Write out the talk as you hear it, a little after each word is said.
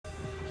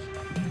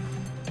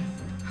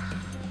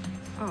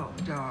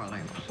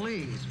darling,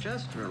 please,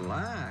 just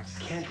relax.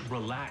 Can't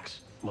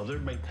relax, Mother.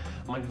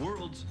 My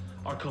worlds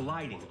are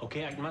colliding,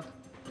 okay? I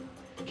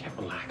can't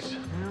relax.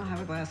 Well,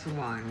 have a glass of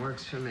wine.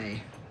 Works for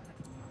me.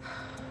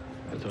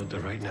 I thought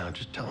that right now,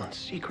 just telling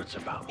secrets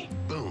about me.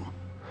 Boom.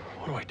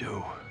 What do I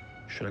do?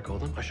 Should I call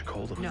them? I should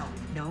call them.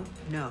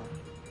 No.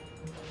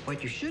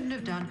 What you shouldn't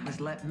have done was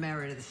let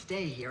Meredith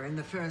stay here in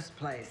the first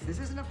place. This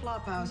isn't a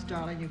flop house,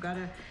 darling. You've got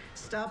to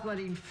stop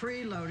letting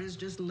freeloaders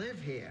just live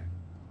here.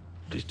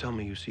 Please tell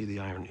me you see the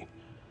irony.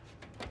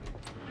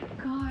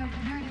 God,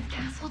 Meredith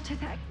Castle did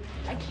that.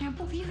 I can't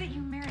believe that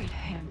you married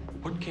him.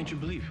 What can't you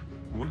believe?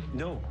 What?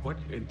 No. What?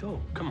 No.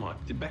 Come on,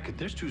 Beckett.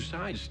 There's two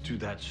sides to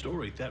that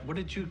story. What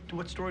did you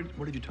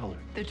tell her?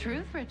 The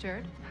truth,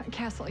 Richard.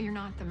 Castle, you're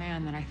not the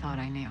man that I thought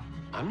I knew.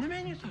 I'm the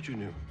man you thought you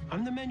knew.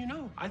 I'm the man you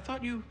know. I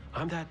thought you.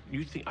 I'm that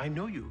you think. I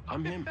know you.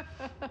 I'm him.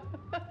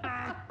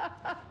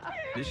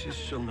 This is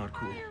so not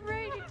cool. Oh, you're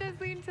right. He does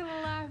lean to the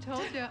left.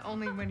 Told you,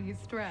 only when he's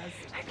stressed.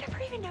 I've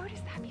never even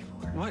noticed that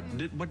before.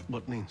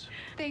 What means?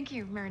 Thank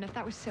you, Meredith.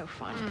 That was so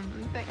fun.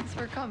 Thanks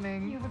for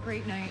coming. You have a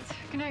great night.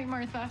 Good night,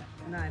 Martha.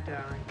 Good night,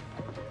 darling.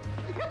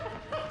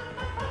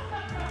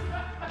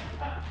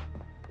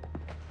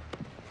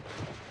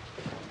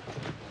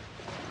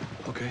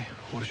 Okay,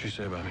 what does she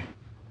say about me?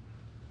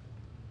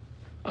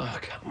 Oh,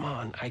 come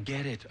on. I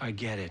get it.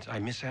 I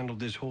mishandled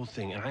this whole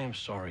thing, and I am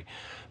sorry.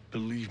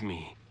 Believe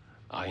me,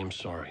 I am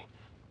sorry.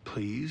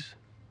 Please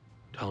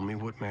tell me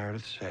what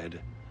Meredith said.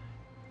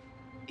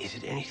 Is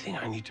it anything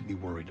I need to be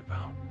worried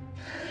about?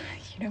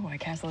 You know why,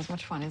 Castle, as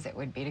much fun as it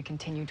would be to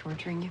continue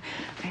torturing you,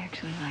 I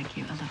actually like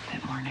you a little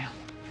bit more now.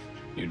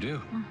 You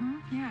do?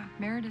 Yeah.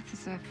 Meredith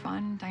is a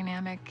fun,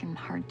 dynamic, and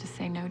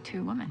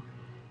hard-to-say-no-to woman.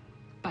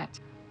 But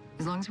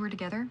as long as we're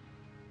together,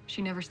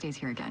 she never stays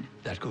here again.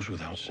 That goes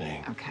without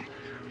saying. Okay.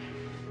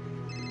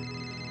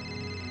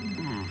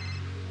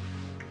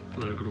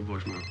 Let it go to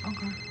voicemail.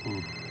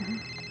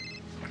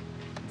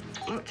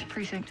 Okay.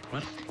 Precinct.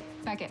 What?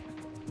 Beckett.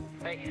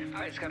 Hey,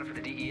 I just got it for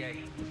the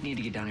DEA. Need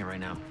to get down here right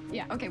now.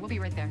 Yeah, okay, we'll be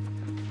right there.